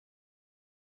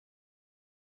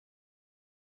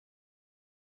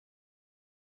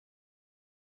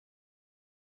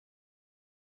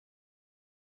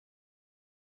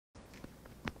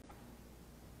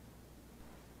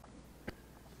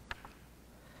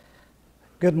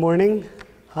Good morning.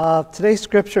 Today's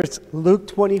scripture is Luke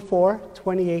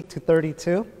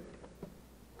 24:28-32.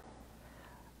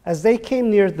 As they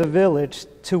came near the village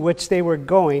to which they were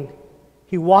going,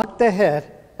 he walked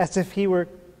ahead as if he were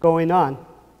going on.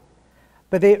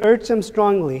 But they urged him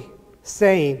strongly,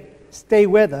 saying, "Stay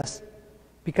with us,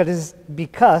 because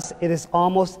it is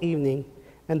almost evening,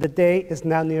 and the day is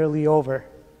now nearly over."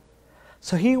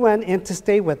 So he went in to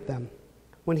stay with them.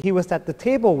 When he was at the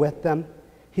table with them,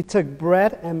 he took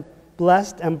bread and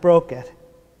blessed and broke it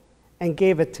and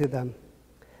gave it to them.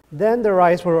 Then their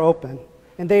eyes were opened,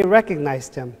 and they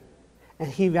recognized him, and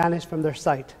he vanished from their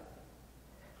sight.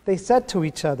 They said to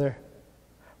each other,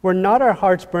 "Were not our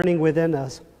hearts burning within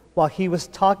us while he was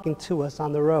talking to us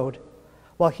on the road,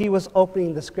 while he was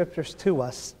opening the scriptures to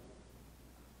us?"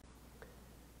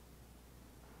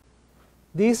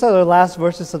 These are the last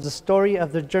verses of the story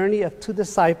of the journey of two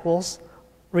disciples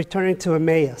returning to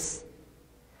Emmaus.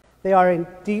 They are in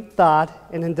deep thought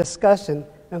and in discussion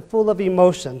and full of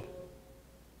emotion.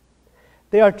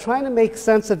 They are trying to make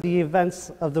sense of the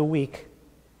events of the week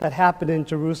that happened in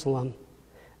Jerusalem,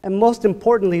 and most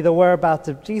importantly, the whereabouts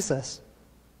of Jesus.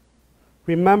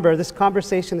 Remember, this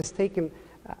conversation is taking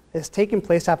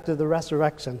place after the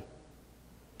resurrection.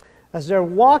 As they're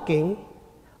walking,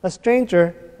 a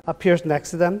stranger appears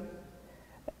next to them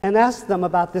and asks them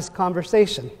about this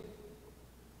conversation.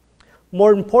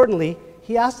 More importantly,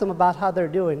 he asks them about how they're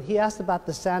doing. He asks about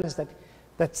the sadness that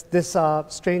this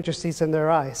stranger sees in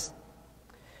their eyes.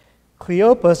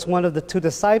 Cleopas, one of the two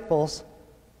disciples,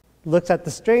 looks at the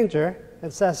stranger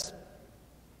and says,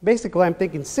 basically, I'm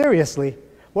thinking, seriously,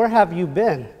 where have you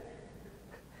been?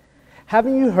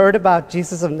 Haven't you heard about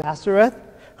Jesus of Nazareth,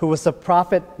 who was a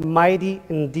prophet, mighty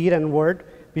in deed and word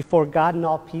before God and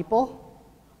all people?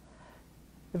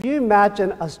 If you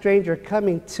imagine a stranger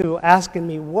coming to asking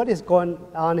me what is going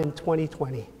on in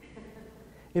 2020,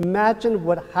 imagine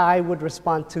how I would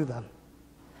respond to them.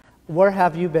 Where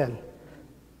have you been?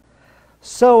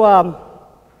 So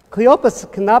Cleopas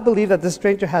cannot believe that this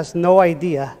stranger has no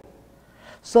idea.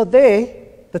 So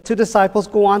the two disciples,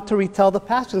 go on to retell the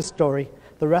passion story,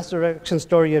 the resurrection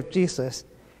story of Jesus.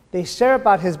 They share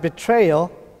about his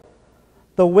betrayal,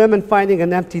 the women finding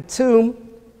an empty tomb,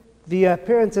 the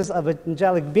appearances of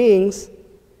angelic beings,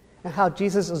 and how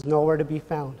Jesus is nowhere to be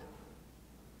found.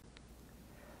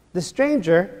 The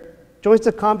stranger joins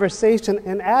the conversation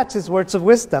and adds his words of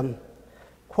wisdom,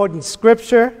 quoting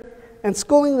scripture and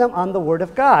schooling them on the word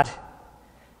of God.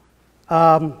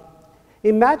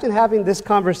 Imagine having this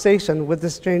conversation with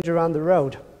the stranger on the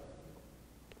road.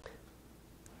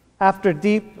 After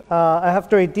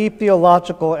a deep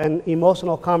theological and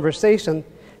emotional conversation,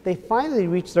 they finally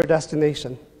reach their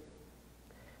destination.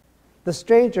 The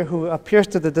stranger who appears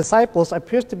to the disciples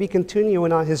appears to be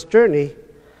continuing on his journey,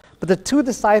 but the two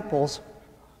disciples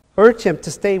urge him to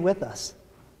stay with us.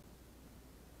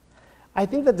 I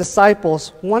think the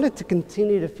disciples wanted to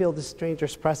continue to feel the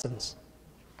stranger's presence.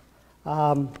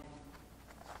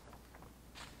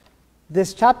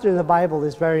 This chapter in the Bible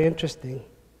is very interesting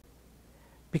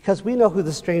because we know who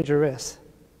the stranger is.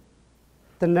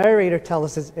 The narrator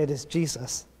tells us it is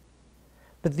Jesus.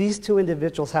 But these two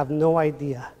individuals have no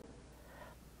idea.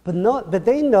 But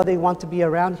they know they want to be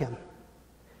around him.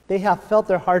 They have felt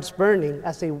their hearts burning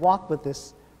as they walk with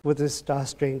this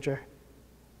stranger.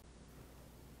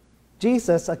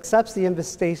 Jesus accepts the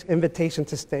invitation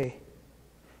to stay.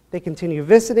 They continue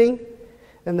visiting,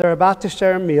 and they're about to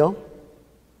share a meal.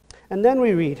 And then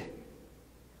we read,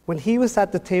 when he was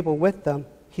at the table with them,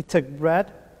 he took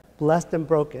bread, blessed and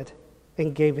broke it,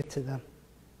 and gave it to them.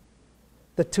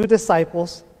 The two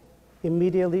disciples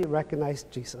immediately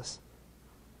recognized Jesus.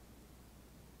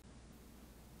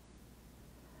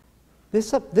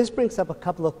 This brings up a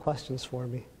couple of questions for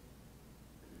me.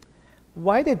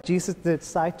 Why did Jesus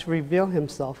decide to reveal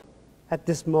himself at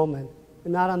this moment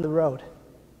and not on the road?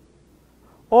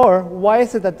 Or why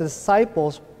is it that the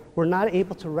disciples were not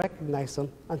able to recognize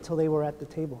him until they were at the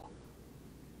table?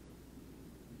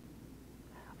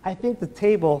 I think the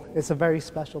table is a very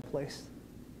special place.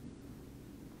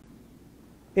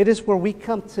 It is where we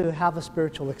come to have a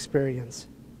spiritual experience.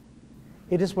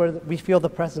 It is where we feel the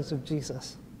presence of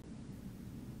Jesus.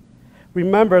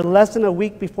 Remember, less than a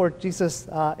week before Jesus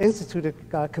instituted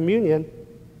communion,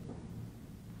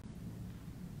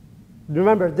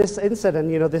 remember this incident,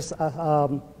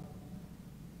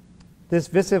 this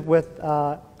visit with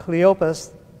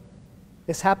Cleopas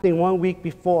is happening 1 week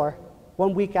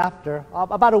after,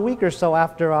 about a week or so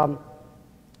after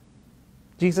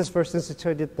Jesus first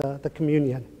instituted the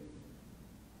communion.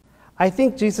 I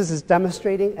think Jesus is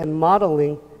demonstrating and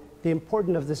modeling the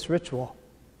importance of this ritual.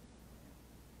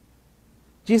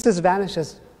 Jesus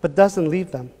vanishes but doesn't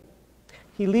leave them.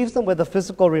 He leaves them with a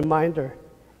physical reminder,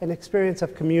 an experience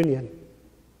of communion.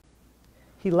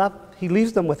 He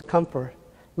leaves them with comfort,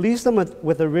 leaves them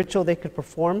with a ritual they could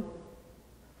perform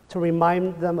to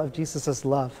remind them of Jesus'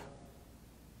 love.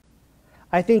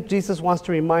 I think Jesus wants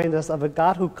to remind us of a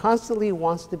God who constantly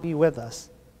wants to be with us.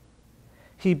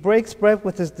 He breaks bread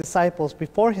with his disciples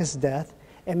before his death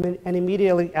and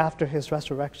immediately after his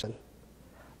resurrection.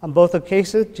 On both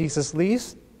occasions, Jesus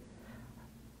leaves.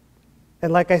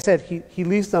 And like I said, he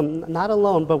leaves them not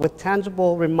alone, but with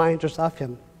tangible reminders of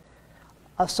him,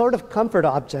 a sort of comfort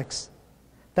objects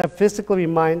that physically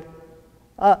remind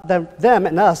them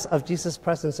and us of Jesus'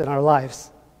 presence in our lives.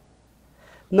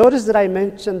 Notice that I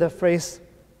mentioned the phrase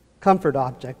comfort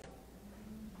object.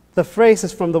 The phrase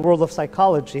is from the world of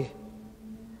psychology.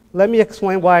 Let me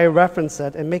explain why I reference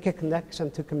it and make a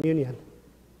connection to communion.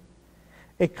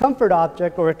 A comfort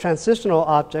object or a transitional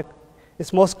object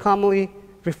is most commonly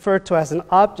referred to as an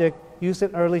object used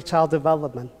in early child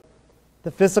development.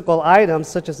 The physical item,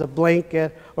 such as a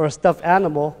blanket or a stuffed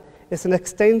animal, is an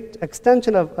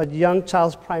extension of a young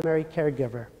child's primary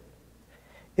caregiver.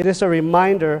 It is a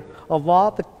reminder of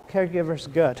all the caregiver's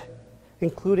good,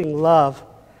 including love,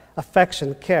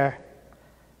 affection, care.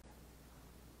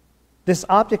 This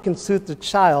object can soothe the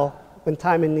child when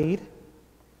time in need,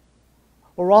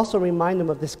 or also remind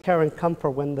them of this care and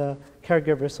comfort when the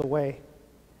caregiver is away.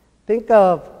 Think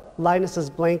of Linus's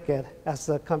blanket as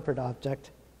a comfort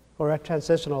object or a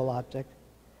transitional object.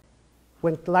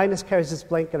 When Linus carries his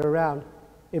blanket around,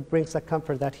 it brings the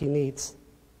comfort that he needs.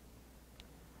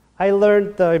 I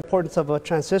learned the importance of a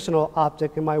transitional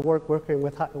object in my work working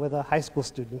with a high school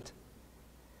student.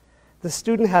 The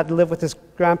student had lived with his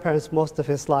grandparents most of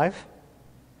his life.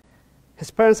 His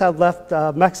parents had left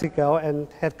Mexico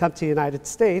and had come to the United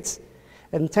States,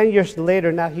 and 10 years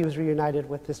later, now he was reunited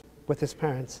with his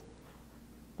parents.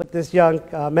 But this young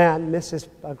man missed his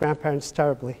grandparents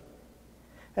terribly.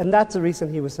 And that's the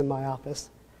reason he was in my office.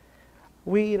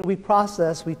 We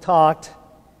processed, we talked,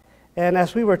 and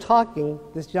as we were talking,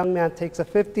 this young man takes a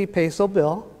 50 peso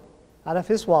bill out of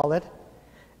his wallet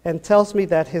and tells me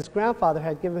that his grandfather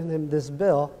had given him this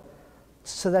bill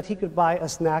so that he could buy a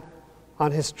snack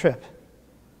on his trip,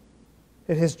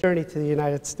 in his journey to the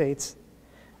United States.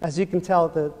 As you can tell,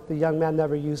 the young man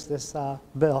never used this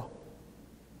bill.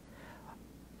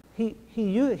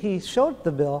 He showed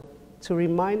the bill to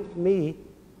remind me,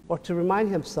 or to remind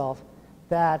himself,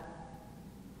 that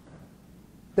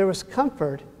there was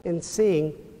comfort in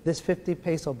seeing this 50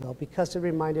 peso bill because it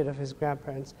reminded of his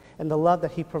grandparents and the love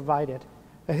that he provided,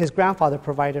 and his grandfather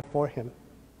provided for him.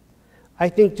 I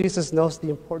think Jesus knows the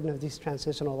importance of these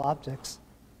transitional objects,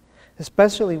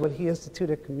 especially when he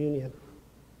instituted communion.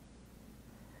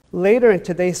 Later in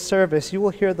today's service, you will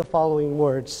hear the following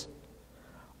words.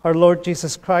 Our Lord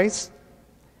Jesus Christ,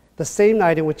 the same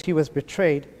night in which he was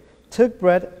betrayed, took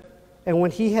bread, and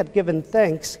when he had given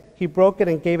thanks, he broke it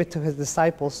and gave it to his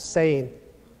disciples, saying,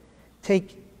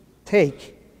 Take,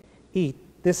 eat.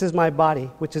 This is my body,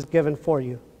 which is given for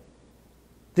you.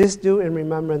 This do in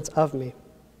remembrance of me.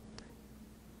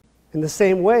 In the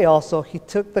same way also, he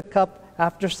took the cup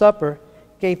after supper,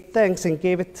 gave thanks, and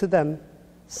gave it to them,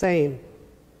 saying,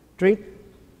 Drink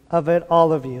of it,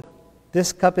 all of you.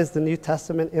 This cup is the New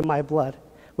Testament in my blood,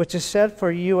 which is shed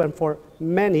for you and for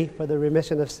many for the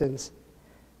remission of sins.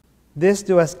 This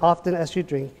do as often as you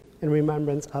drink in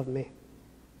remembrance of me.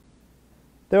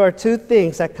 There are two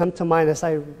things that come to mind as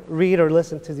I read or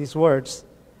listen to these words.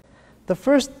 The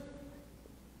first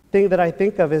thing that I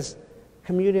think of is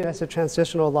communion as a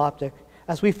transitional object.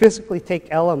 As we physically take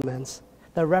elements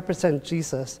that represent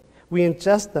Jesus, we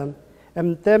ingest them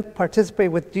and then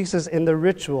participate with Jesus in the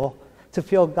ritual to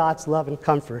feel God's love and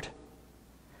comfort.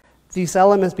 These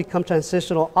elements become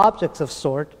transitional objects of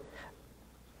sort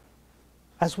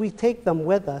as we take them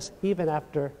with us even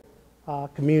after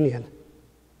communion.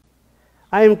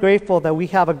 I am grateful that we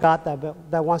have a God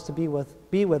that wants to be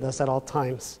with us at all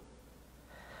times.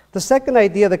 The second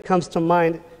idea that comes to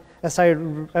mind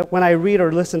when I read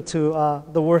or listen to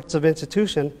the words of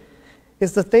institution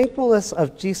is the thankfulness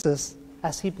of Jesus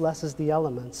as he blesses the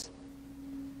elements.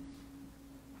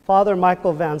 Father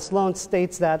Michael Van Sloan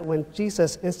states that when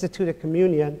Jesus instituted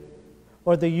communion,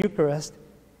 or the Eucharist,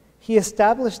 he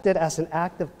established it as an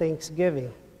act of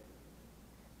thanksgiving.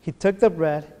 He took the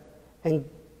bread and,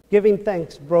 giving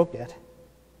thanks, broke it.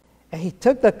 And he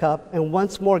took the cup, and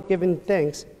once more giving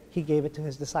thanks, he gave it to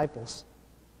his disciples.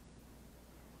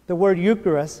 The word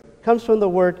Eucharist comes from the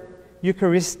word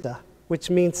Eucharista, which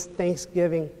means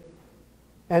thanksgiving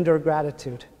and or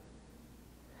gratitude.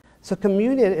 So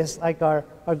communion is like our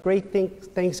great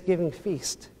Thanksgiving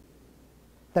feast.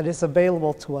 that is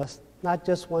available to us, not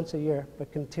just once a year,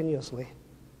 but continuously.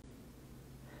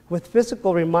 With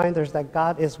physical reminders that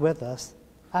God is with us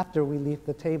after we leave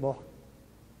the table.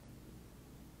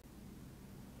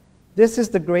 This is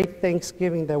the great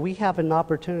Thanksgiving that we have an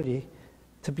opportunity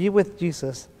to be with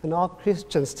Jesus and all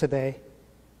Christians today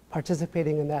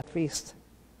participating in that feast.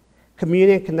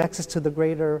 Communion connects us to the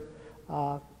greater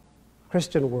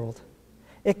Christian world.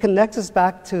 It connects us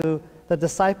back to the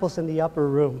disciples in the upper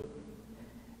room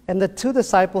and the two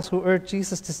disciples who urged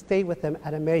Jesus to stay with them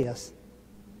at Emmaus.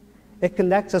 It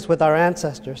connects us with our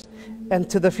ancestors and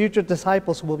to the future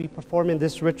disciples who will be performing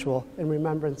this ritual in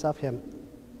remembrance of him.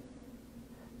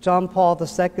 John Paul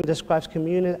II describes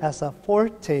communion as a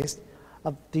foretaste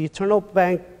of the eternal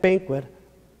banquet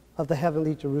of the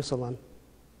heavenly Jerusalem.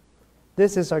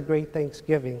 This is our great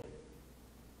Thanksgiving.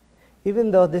 Even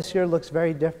though this year looks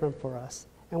very different for us,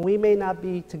 and we may not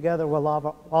be together with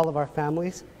all of our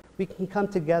families, we can come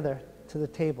together to the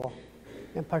table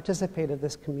and participate in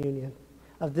this communion,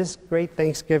 of this great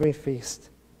Thanksgiving feast.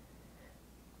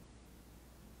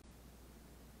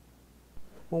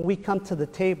 When we come to the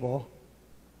table,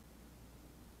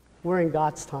 we're in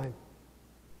God's time.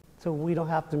 So we don't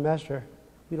have to measure.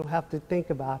 We don't have to think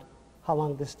about how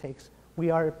long this takes. We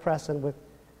are present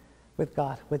with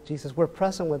God, with Jesus. We're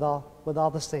present with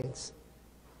all the saints.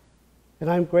 And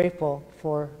I'm grateful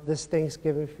for this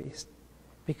Thanksgiving feast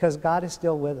because God is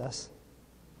still with us.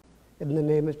 In the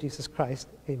name of Jesus Christ,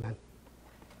 amen.